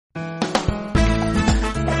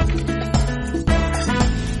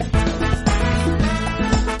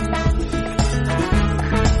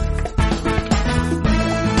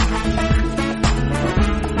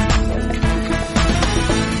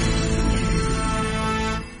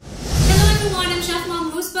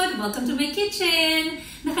Welcome to my kitchen!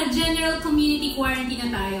 Naka-general community quarantine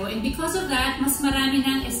na tayo, and because of that, mas marami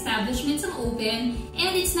ng establishments ang open,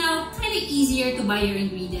 and it's now kind of easier to buy your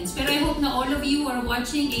ingredients. Pero I hope na all of you are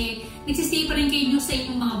watching, nagsistay pa rin kayo sa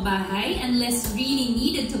inyong mga bahay unless really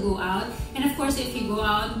needed to go out. And of course, if you go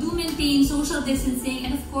out, do maintain social distancing,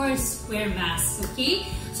 and of course, wear masks, okay?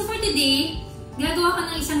 So for today, gagawa ka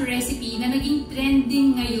ng isang recipe na naging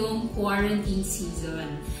trending ngayong quarantine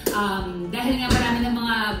season. Dahil nga marami ng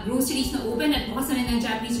mga groceries na open at bukas na rin ng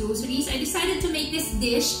Japanese groceries, I decided to make this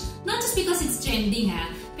dish, not just because it's trending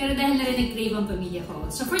pero dahil na rin nag-crave ang pamilya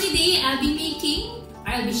ko. So for today, I'll be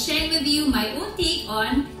sharing with you my own take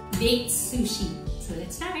on baked sushi. So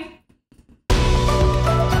let's start!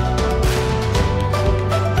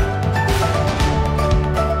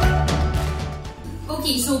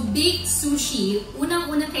 Okay, so baked sushi,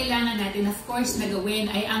 unang-unang kailangan natin, of course, na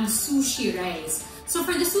gawin ay ang sushi rice. So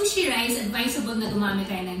for the sushi rice, advisable na gumamit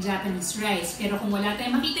tayo ng Japanese rice. Pero kung wala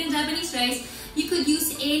tayong makita ng Japanese rice, you could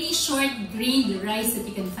use any short-grained rice that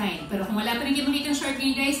you can find. Pero kung wala pa rin kayo makita ng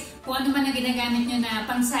short-grained rice, kung ano man na ginagamit nyo na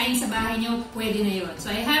pangsaing sa bahay nyo, pwede na yun. So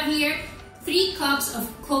I have here 3 cups of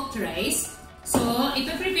cooked rice. So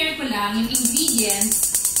ipaprepare ko lang yung ingredients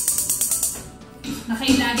na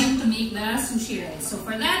kailangan to make the sushi rice. So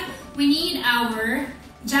for that, we need our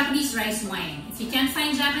Japanese rice wine. If you can't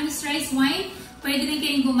find Japanese rice wine, pwede rin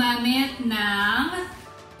kayong gumamit ng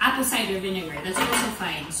apple cider vinegar. That's also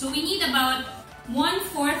fine. So we need about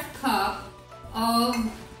 1/4 cup of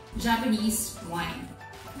Japanese wine.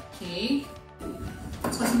 Okay?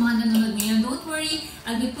 So sa mga nanonood ngayon, don't worry.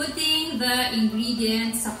 I'll be putting the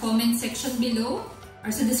ingredients sa comment section below or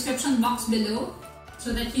sa description box below, so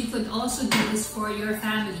that you could also do this for your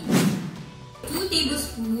family. 2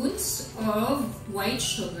 tablespoons of white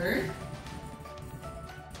sugar.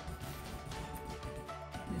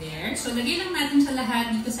 There. So, lagay lang natin sa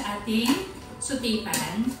lahat dito sa ating saute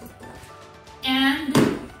pan. And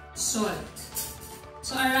salt.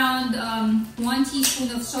 So, around 1 teaspoon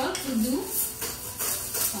of salt will do.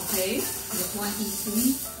 Okay. Just 1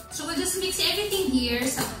 teaspoon. So, we'll just mix everything here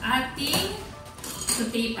sa ating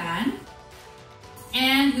saute pan.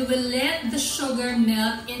 And we will let the sugar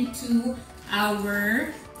melt into our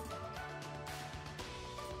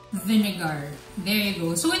vinegar. There you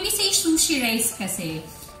go. So when we say sushi rice kasi,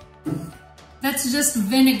 that's just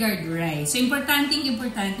vinegared rice. So importante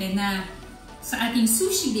na sa ating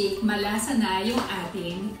sushi bake, malasa na yung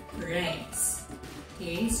ating rice.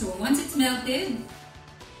 Okay, so once it's melted,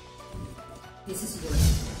 this is good.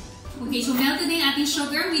 Okay, so melted na yung ating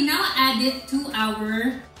sugar. We now add it to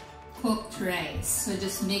our cooked rice. So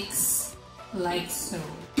just mix like so.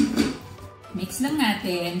 Mix lang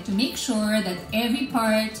natin to make sure that every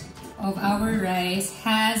part of our rice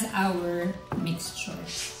has our mixture.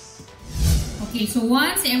 Okay, so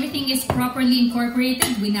once everything is properly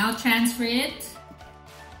incorporated, we now transfer it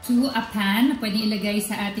to a pan na pwede ilagay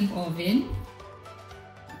sa ating oven.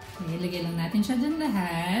 Okay, ilagay lang natin siya dyan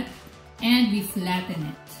lahat. And we flatten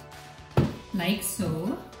it. Like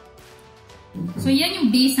so. So, yan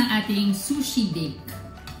yung base ng ating sushi bake.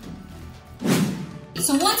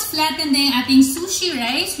 So, once flattened na yung ating sushi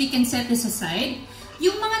rice, we can set this aside.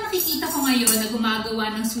 Yung mga nakikita ko ngayon na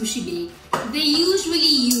gumagawa ng sushi bake, they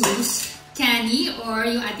usually use canny or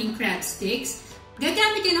yung ating crab sticks.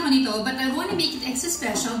 Gagamit din ako nito, but I want to make it extra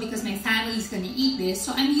special because my family is gonna eat this.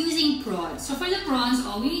 So, I'm using prawns. So, for the prawns,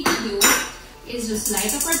 all we need to do is just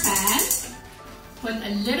light up our pan, put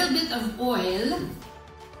a little bit of oil,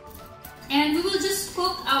 and we will just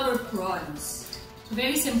cook our prawns.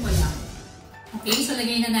 Very simple lang. Okay, so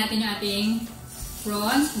lagay na natin yung ating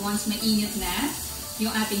prawns once mainit na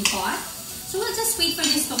yung ating pot. So we'll just wait for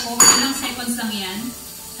this to cook. Ilang seconds lang yan.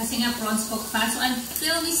 Kasi nga prawns cook fast. So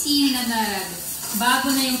until we see na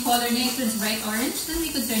bago na yung color niya, it turns bright orange, then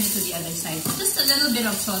we could turn it to the other side. Just a little bit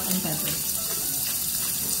of salt and pepper.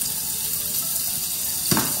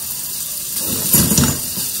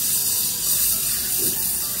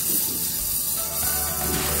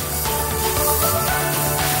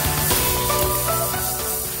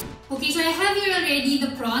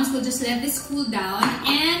 The prawns, we'll just let this cool down,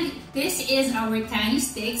 and this is our tiny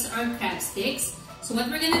sticks or crab sticks. So what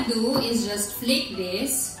we're gonna do is just flake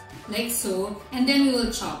this like so, and then we will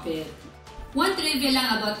chop it. One trivia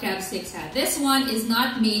lang about crab sticks this one is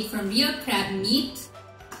not made from real crab meat.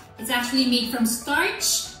 It's actually made from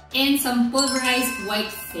starch and some pulverized white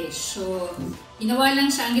fish. So ginawa lang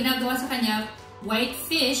siya, ang ginagawa sa kanya, white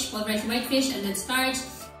fish, pulverized white fish, and then starch,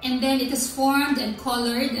 and then it is formed and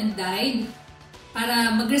colored and dyed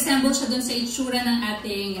para mag-resemble siya dun sa itsura ng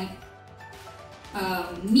ating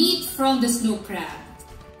meat from the snow crab.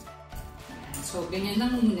 So, ganyan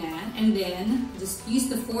lang muna. And then, just use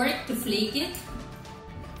the fork to flake it.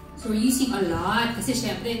 So, we're using a lot. Kasi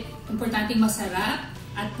syempre, importanteng masarap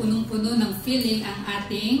at punong-puno ng filling ang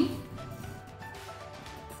ating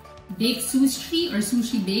baked sushi or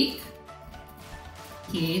sushi bake.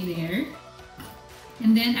 Okay, there.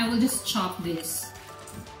 And then, I will just chop this.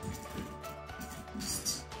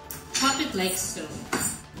 Just chop it like so.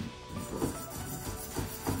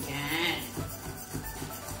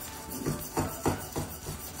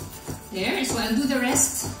 There, so I'll do the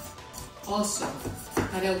rest also.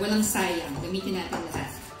 Para walang sayang, gamitin natin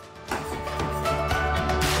lahat.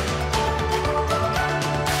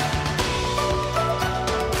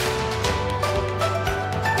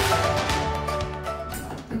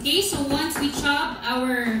 Okay, so once we chop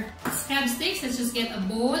our crabsticks, let's just get a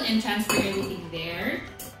bowl and transfer everything there.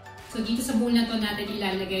 So dito sa bowl na to natin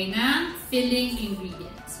ilalagay ng filling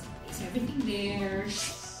ingredients. Place everything there.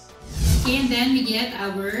 Okay, and then we get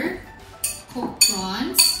our cooked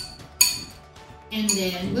prawns, and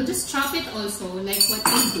then we'll just chop it also like what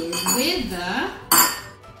we did with the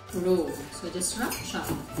roe. So just rough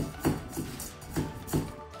chop.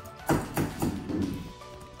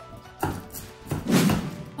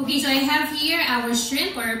 Okay, so I have here our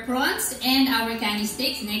shrimp or prawns and our candy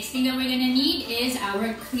sticks. Next thing that we're gonna need is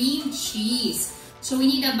our cream cheese. So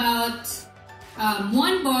we need about 1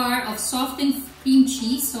 bar of softened cream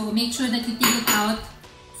cheese. So make sure that you take it out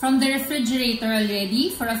from the refrigerator already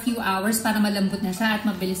for a few hours para malambot na siya at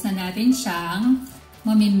mabilis na natin siyang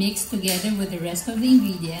mamimix together with the rest of the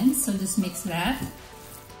ingredients. So just mix that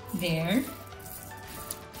there.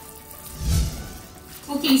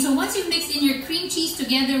 Okay, so once you've mixed in your cream cheese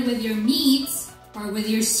together with your meats or with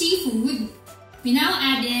your seafood, we now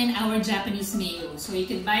add in our Japanese mayo. So you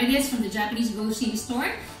can buy this from the Japanese grocery store.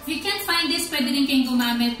 If you can't find this, pwede din kayong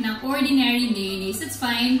gumamit ng ordinary mayonnaise. It's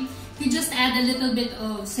fine. You just add a little bit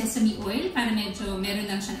of sesame oil para medyo meron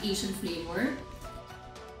lang siyang Asian flavor.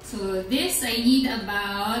 So this, I need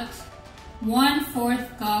about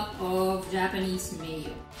 1/4 cup of Japanese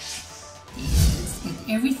mayo. Okay, let's get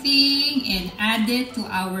everything and add it to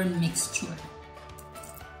our mixture.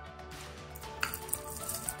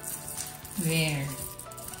 There.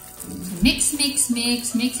 So mix, mix,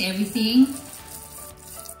 mix, mix everything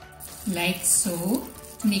like so.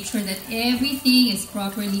 To make sure that everything is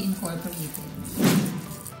properly incorporated.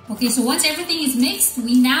 Okay, so once everything is mixed,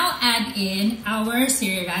 we now add in our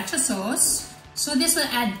Sriracha sauce. So this will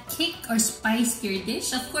add kick or spice to your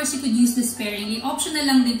dish. Of course, you could use this sparingly. Optional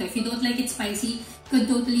lang dito. If you don't like it spicy, you could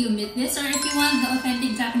totally omit this. Or if you want the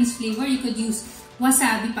authentic Japanese flavor, you could use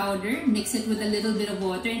wasabi powder. Mix it with a little bit of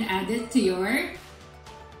water and add it to your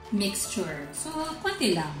mixture. So,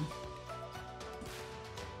 konti lang.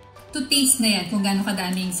 To taste na yan kung gaano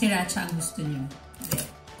kadaming sriracha ang gusto nyo.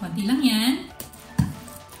 Konti lang yan.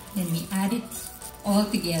 Then we add it all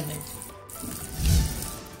together.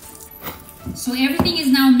 So everything is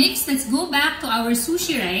now mixed. Let's go back to our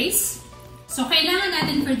sushi rice. So kailangan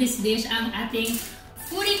natin for this dish ang ating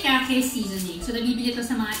furikake seasoning. So nabibili ito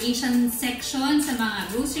sa mga Asian section, sa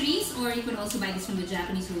mga groceries, or you could also buy this from the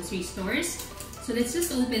Japanese grocery stores. So let's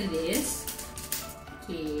just open this.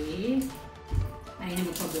 Okay. Ay na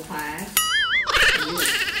magpabukas.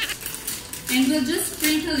 And we'll just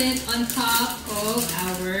sprinkle it on top of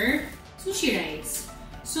our sushi rice.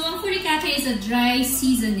 So, ang furikake is a dry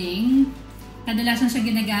seasoning. Kadalasan siya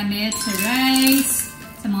ginagamit sa rice,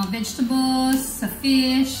 sa mga vegetables, sa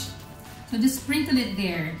fish. So, just sprinkle it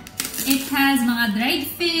there. It has mga dried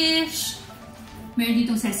fish. Meron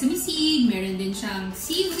ditong sesame seed. Meron din siyang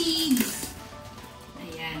seaweeds.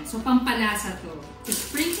 Ayan. So, pampalasa to.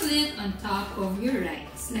 Just sprinkle it on top of your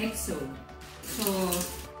rice. Like so. So,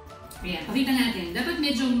 ayan. Pakita natin. Dapat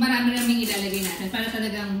medyo marami-raming ilalagay natin para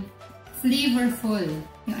talagang flavorful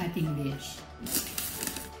yung ating dish.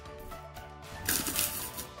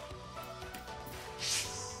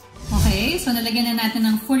 Okay. So, nalagyan na natin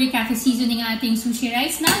ng furikake seasoning ang ating sushi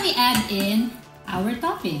rice. Now, we add in our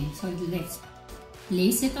topping. So, let's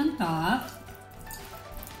place it on top.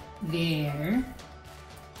 There.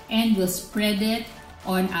 And we'll spread it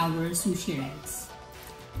on our sushi rice.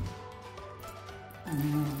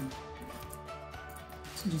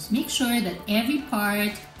 So just make sure that every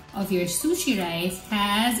part of your sushi rice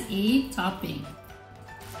has a topping.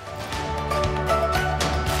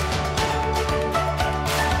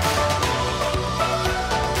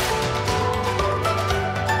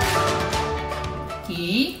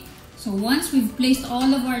 Okay, so once we've placed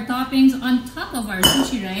all of our toppings on top of our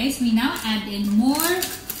sushi rice, we now add in more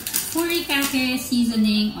furikake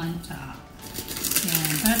seasoning on top.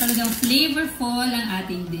 Yan, para talagang flavorful ang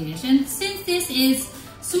ating dish. And since this is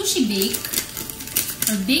sushi bake,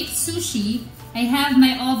 for baked sushi, I have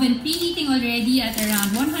my oven preheating already at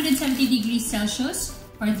around 170 degrees Celsius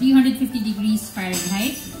or 350 degrees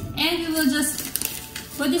Fahrenheit. And we will just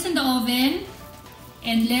put this in the oven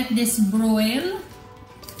and let this broil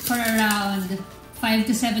for around 5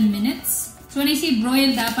 to 7 minutes. So when I say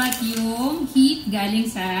broil, dapat yung heat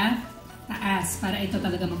galing sa taas para ito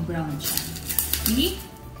talaga mag-brown siya.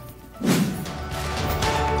 Okay?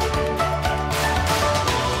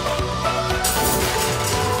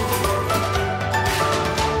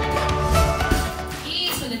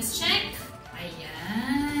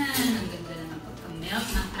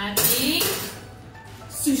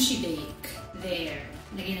 Sushi Bake. There.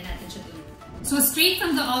 Lagyan na natin siya dun. So, straight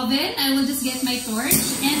from the oven, I will just get my torch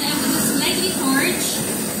and I will just lightly torch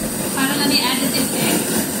para lang may added effect.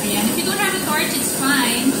 Ayan. If you don't have a torch, it's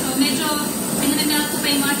fine. So, medyo pinamelt ko pa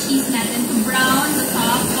yung mga cheese natin to brown the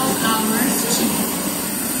top of our sushi bake.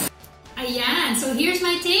 Ayan. So, here's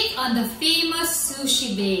my take on the famous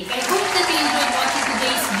Sushi Bake. I hope that you enjoyed watching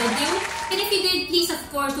today's video. And if you did, please, of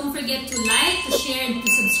course, don't forget to like, to share, and to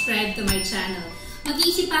subscribe to my channel.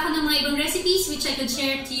 Mag-iisip pa ako ng mga ibang recipes which I could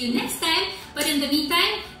share to you next time. But in the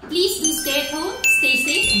meantime, please do stay at home, stay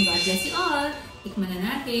safe, and God bless you all. Tikman na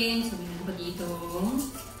natin. So, meron pa dito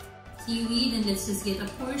seaweed. And let's just get a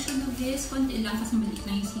portion of this. Konti lang kasi maliit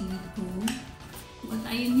na yung seaweed ko. Look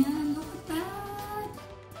tayo niyan. Look at that.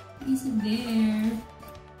 Is it there?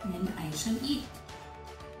 And I shall eat.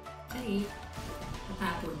 Okay.